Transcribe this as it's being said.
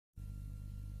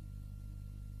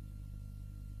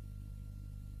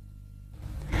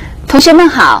同学们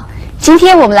好，今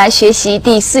天我们来学习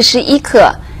第41课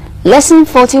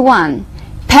Lesson41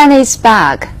 Penny's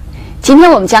Bag。今天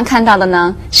我们将看到的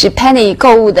呢是 Penny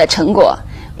购物的成果，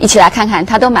一起来看看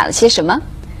她都买了些什么。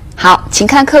好，请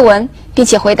看课文，并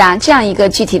且回答这样一个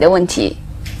具体的问题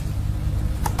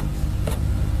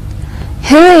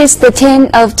 ：Who is the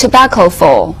tin of tobacco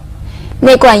for？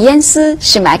 那罐烟丝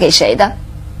是买给谁的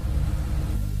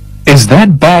Is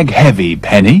that bag heavy,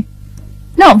 Penny?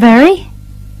 Not very.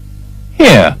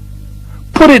 Here,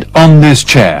 put it on this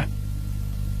chair.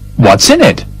 What's in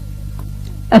it?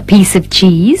 A piece of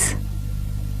cheese,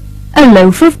 a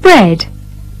loaf of bread,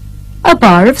 a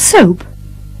bar of soap,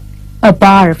 a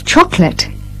bar of chocolate,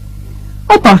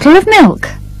 a bottle of milk,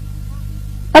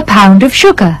 a pound of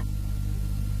sugar,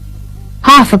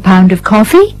 half a pound of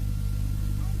coffee,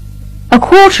 a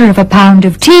quarter of a pound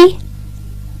of tea,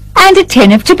 and a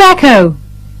tin of tobacco.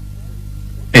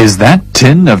 Is that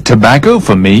tin of tobacco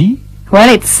for me? Well,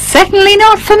 it's certainly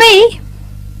not for me.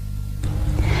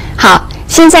 好，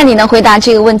现在你能回答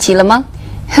这个问题了吗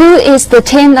 ？Who is the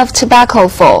tin of tobacco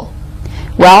for?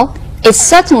 Well, it's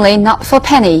certainly not for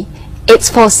Penny. It's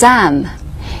for Sam.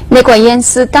 那罐烟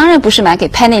丝当然不是买给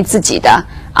Penny 自己的，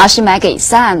而是买给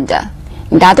Sam 的。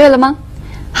你答对了吗？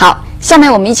好，下面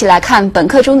我们一起来看本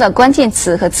课中的关键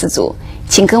词和词组，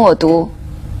请跟我读。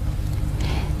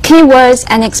Keywords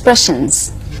and expressions: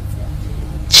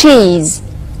 cheese,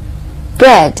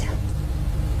 bread,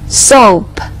 soap,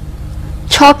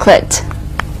 chocolate,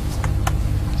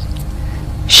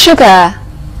 sugar,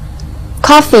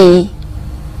 coffee,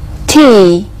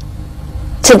 tea,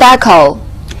 tobacco。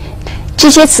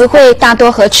这些词汇大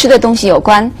多和吃的东西有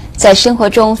关，在生活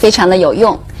中非常的有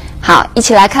用。好，一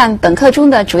起来看本课中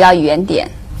的主要语言点。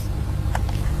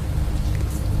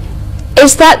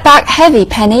Is that bag heavy,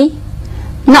 Penny?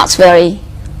 Not very.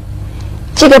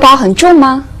 这个包很重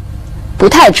吗？不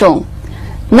太重。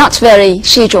Not very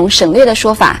是一种省略的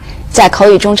说法，在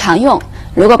口语中常用。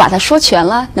如果把它说全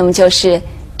了，那么就是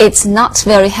It's not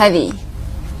very heavy.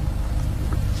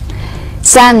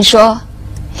 Sam 说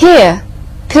Here,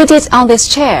 put it on this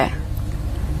chair.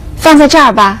 放在这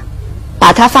儿吧，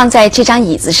把它放在这张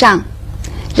椅子上。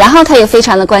然后他也非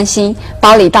常的关心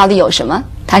包里到底有什么，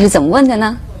他是怎么问的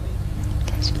呢？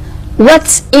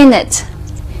 What's in it?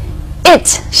 It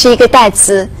是一个代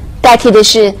词，代替的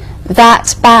是 that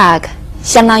bag，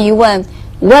 相当于问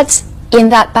What's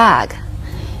in that bag？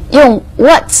 用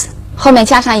what 后面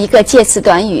加上一个介词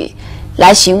短语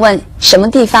来询问什么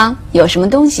地方有什么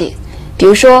东西。比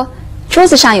如说桌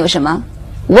子上有什么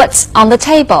What's on the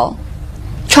table？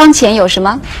 窗前有什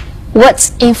么 What's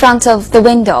in front of the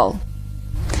window？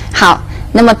 好，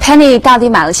那么 Penny 到底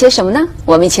买了些什么呢？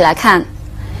我们一起来看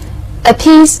A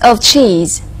piece of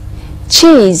cheese。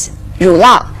 Cheese 乳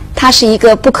酪，它是一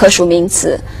个不可数名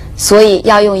词，所以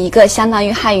要用一个相当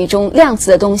于汉语中量词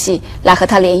的东西来和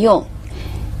它连用。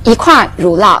一块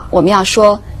乳酪，我们要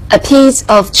说 a piece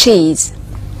of cheese。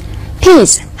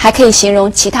 piece 还可以形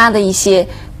容其他的一些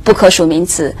不可数名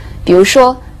词，比如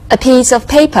说 a piece of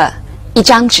paper， 一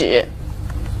张纸。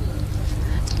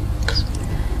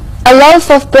A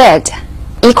loaf of bread，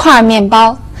 一块面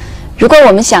包。如果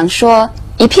我们想说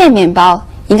一片面包，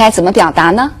应该怎么表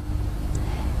达呢？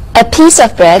 A piece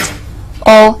of bread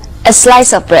or a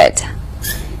slice of bread。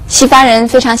 西方人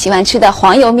非常喜欢吃的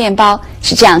黄油面包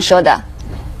是这样说的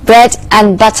bread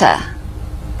and butter。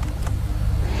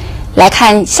 来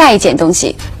看下一件东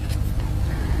西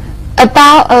A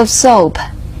bar of soap，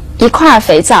 一块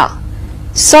肥皂。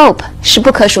 Soap 是不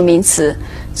可数名词，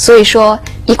所以说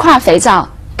一块肥皂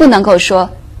不能够说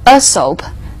a soap，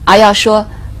 而要说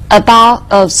a bar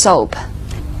of soap。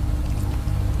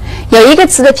有一个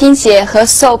词的拼写和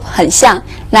soap 很像，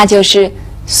那就是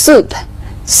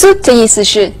soup。soup 的意思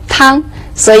是汤，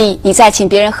所以你在请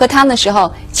别人喝汤的时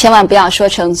候，千万不要说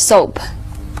成 soap。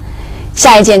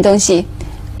下一件东西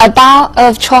A bar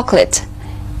of chocolate，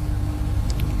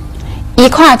 一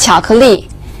块巧克力。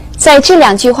在这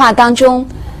两句话当中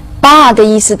bar 的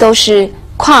意思都是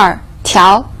块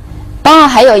条， bar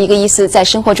还有一个意思在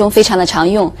生活中非常的常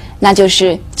用，那就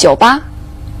是酒吧。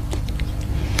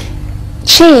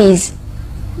Cheese,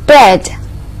 bread,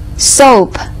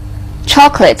 soap,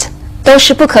 chocolate 都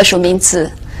是不可数名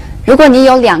词。如果你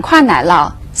有2块奶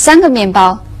酪、3个面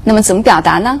包，那么怎么表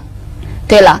达呢？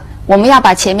对了，我们要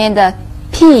把前面的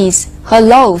piece 和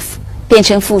loaf 变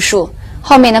成复数，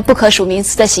后面的不可数名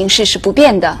词的形式是不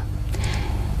变的。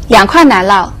2块奶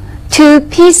酪 2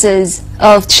 pieces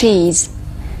of cheese，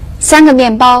 3个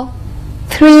面包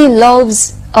 3 loaves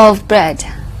of bread，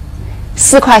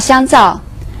 4块香皂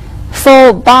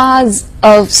4 bars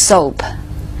of soap，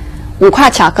 5块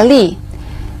巧克力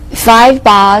 5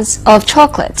 bars of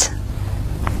chocolate。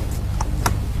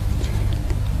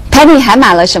Penny 还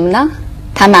买了什么呢？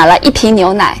她买了1瓶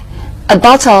牛奶 ，a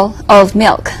bottle of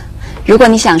milk。如果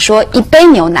你想说1杯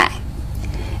牛奶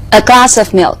 ，a glass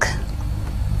of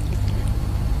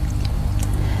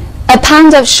milk。A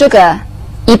pound of sugar，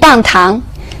 1磅糖。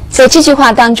在这句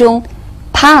话当中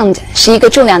 ，pound 是一个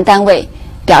重量单位，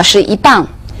表示1磅。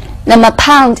那么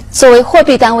pound 作为货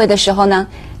币单位的时候呢，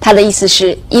它的意思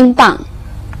是英镑。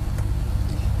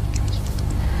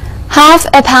Half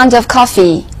a pound of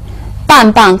coffee，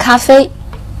 半磅咖啡。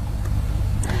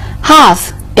Half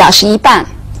表示1半，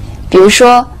比如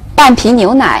说半瓶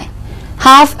牛奶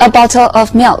 ，half a bottle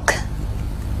of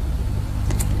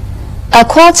milk。A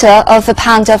quarter of a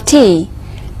pound of tea，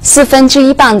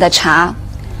 1/4磅的茶。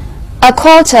A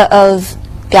quarter of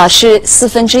表示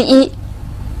1/4。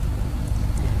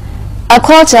A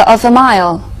quarter of a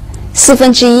mile，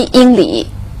 1/4英里。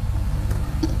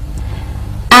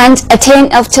And a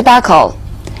tin of tobacco，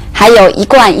 还有1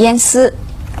罐烟丝。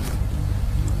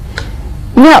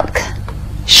Milk,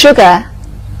 sugar,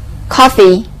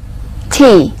 coffee,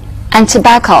 tea, and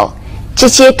tobacco， 这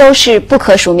些都是不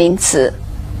可数名词。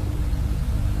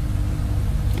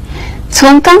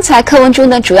从刚才课文中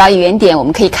的主要语言点，我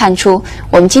们可以看出，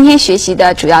我们今天学习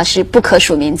的主要是不可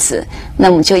数名词。那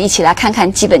我们就一起来看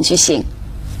看基本句型。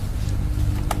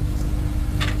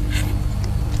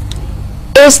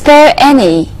Is there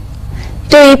any？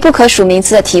 对于不可数名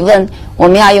词的提问，我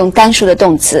们要用单数的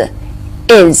动词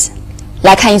is。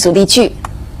来看一组例句。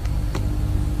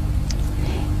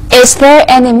Is there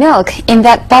any milk in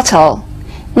that bottle？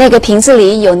 那个瓶子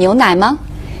里有牛奶吗？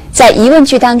在疑问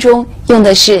句当中用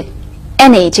的是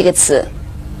any 这个词。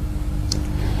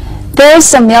There's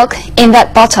some milk in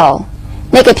that bottle。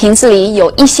 那个瓶子里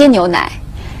有一些牛奶。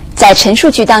在陈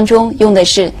述句当中用的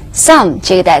是 some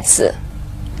这个代词。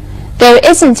There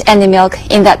isn't any milk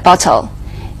in that bottle。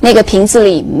 那个瓶子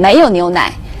里没有牛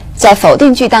奶。在否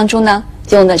定句当中呢，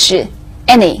用的是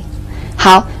any。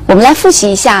 好，我们来复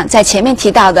习一下在前面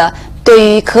提到的对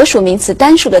于可数名词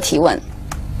单数的提问。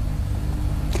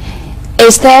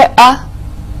Is there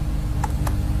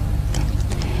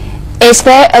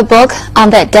a book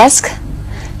on that desk？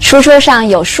 书桌上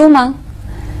有书吗？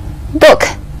 Book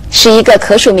是一个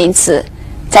可数名词，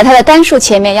在它的单数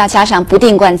前面要加上不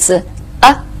定冠词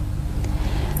a。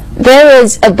 There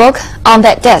is a book on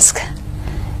that desk。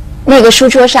 那个书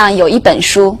桌上有一本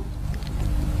书。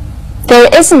 There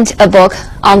isn't a book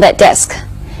on that desk。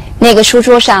 那个书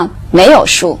桌上没有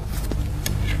书。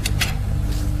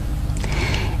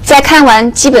在看完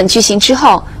基本句型之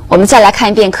后，我们再来看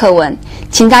一遍课文，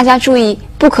请大家注意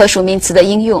不可数名词的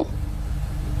应用。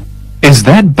 Is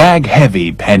that bag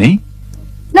heavy, Penny?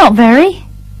 Not very.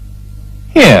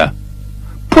 Here,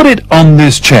 put it on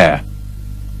this chair.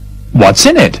 What's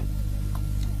in it?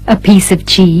 A piece of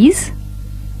cheese,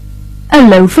 a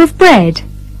loaf of bread,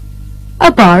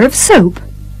 a bar of soap,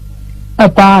 a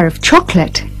bar of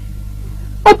chocolate,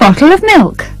 a bottle of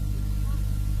milk,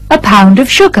 a pound of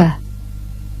sugar,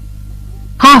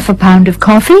 half a pound of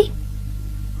coffee,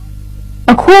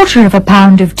 a quarter of a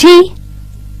pound of tea,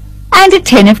 and a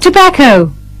tin of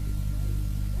tobacco.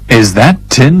 Is that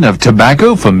tin of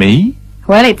tobacco for me?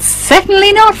 Well, it's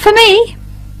certainly not for me.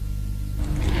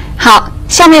 好，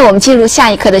下面我们进入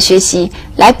下一课的学习，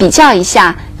来比较一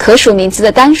下可数名词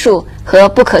的单数和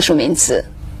不可数名词。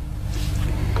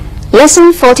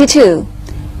Lesson 42.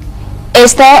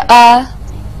 Is there a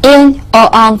in or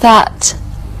on that?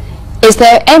 Is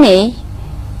there any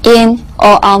in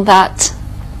or on that?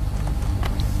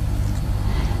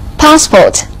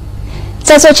 Passport.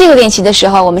 在做这个练习的时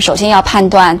候，我们首先要判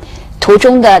断图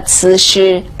中的词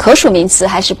是可数名词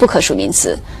还是不可数名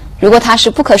词。如果它是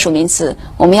不可数名词，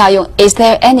我们要用 Is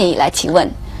there any 来提问；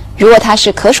如果它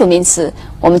是可数名词，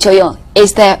我们就用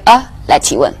Is there a 来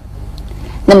提问。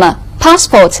那么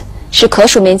passport 是可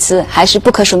数名词还是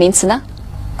不可数名词呢？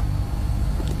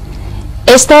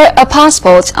 Is there a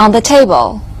passport on the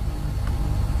table?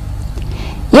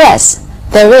 Yes,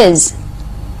 there is.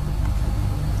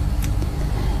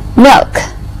 Milk.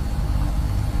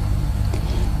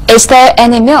 Is there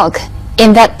any milk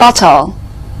in that bottle?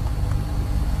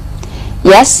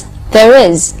 Yes, there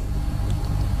is.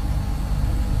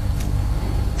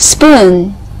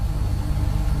 Spoon.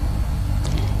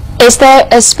 Is there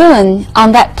a spoon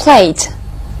on that plate?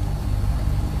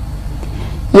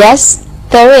 Yes,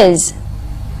 there is.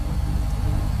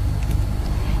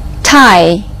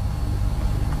 Tie.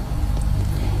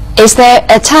 Is there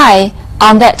a tie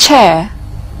on that chair?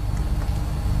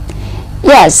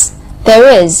 Yes,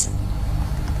 there is.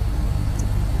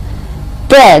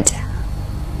 Bread.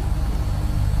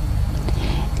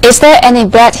 Is there any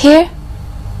bread here?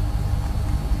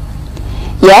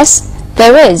 Yes,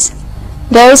 there is.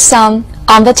 There's some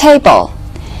on the table.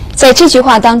 在这句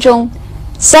话当中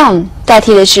some 代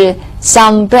替的是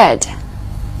some bread.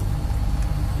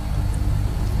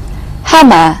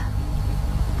 Hammer.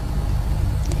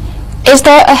 Is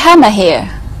there a hammer here?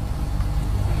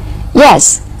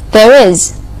 Yes, there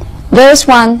is. There's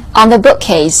one on the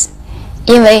bookcase.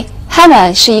 因为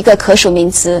hammer 是一个可数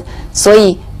名词，所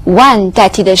以 one 代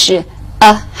替的是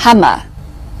a hammer.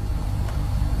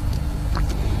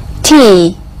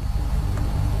 Tea.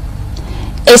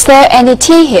 Is there any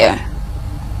tea here?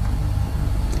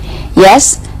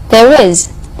 Yes, there is.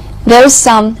 There's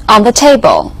some on the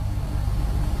table.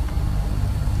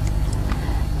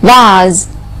 Vase.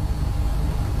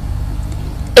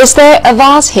 Is there a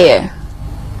vase here?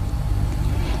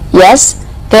 Yes,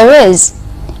 there is.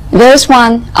 There's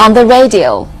one on the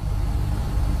radio.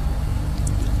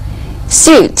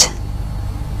 Suit.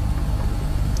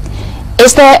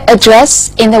 Is there a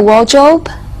dress in the wardrobe?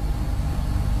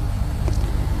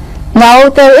 No,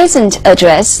 there isn't a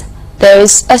dress.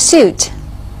 There's a suit.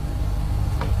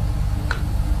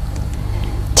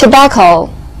 Tobacco.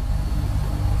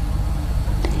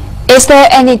 Is there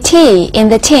any tea in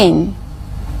the tin?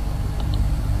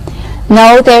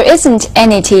 No, there isn't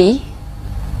any tea.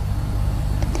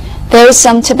 There is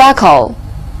some tobacco.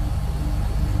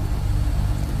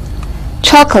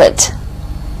 Chocolate.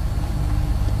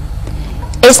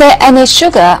 Is there any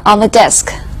sugar on the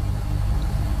desk?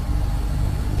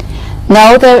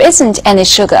 No, there isn't any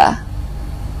sugar.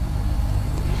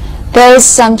 There is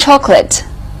some chocolate.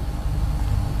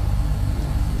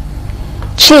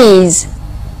 Cheese.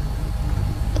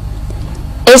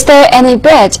 Is there any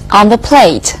bread on the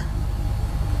plate?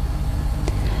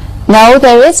 No,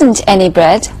 there isn't any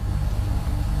bread.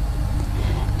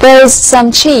 There is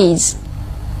some cheese.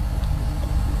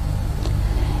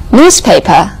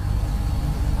 Newspaper.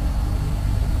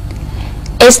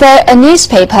 Is there a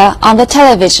newspaper on the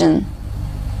television?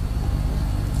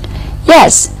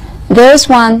 Yes, there's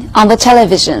one on the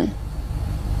television.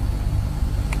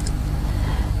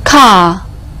 Car.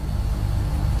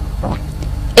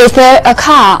 Is there a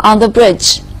car on the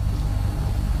bridge?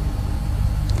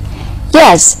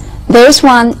 Yes, there's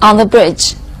one on the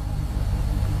bridge.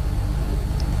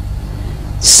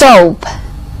 Soap.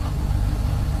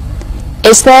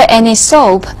 Is there any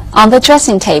soap on the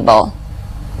dressing table?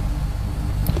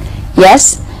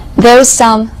 Yes, there's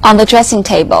some on the dressing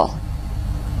table.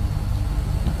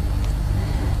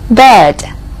 Bird.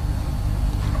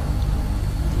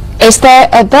 Is there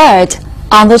a bird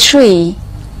on the tree?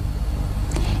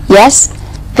 Yes,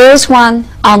 there's one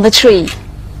on the tree.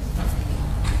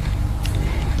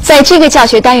 在这个教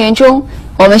学单元中，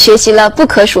我们学习了不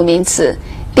可数名词，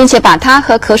并且把它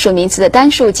和可数名词的单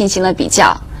数进行了比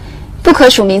较。不可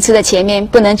数名词的前面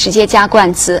不能直接加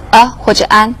冠词 a 或者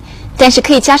an， 但是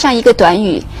可以加上一个短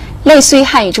语，类似于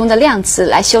汉语中的量词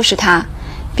来修饰它。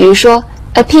比如说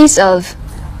a piece of,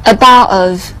 a bar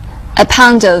of, a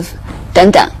pound of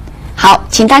等等。好，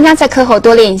请大家在课后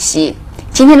多练习。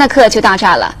今天的课就到这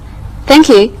儿了。Thank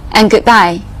you and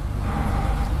goodbye.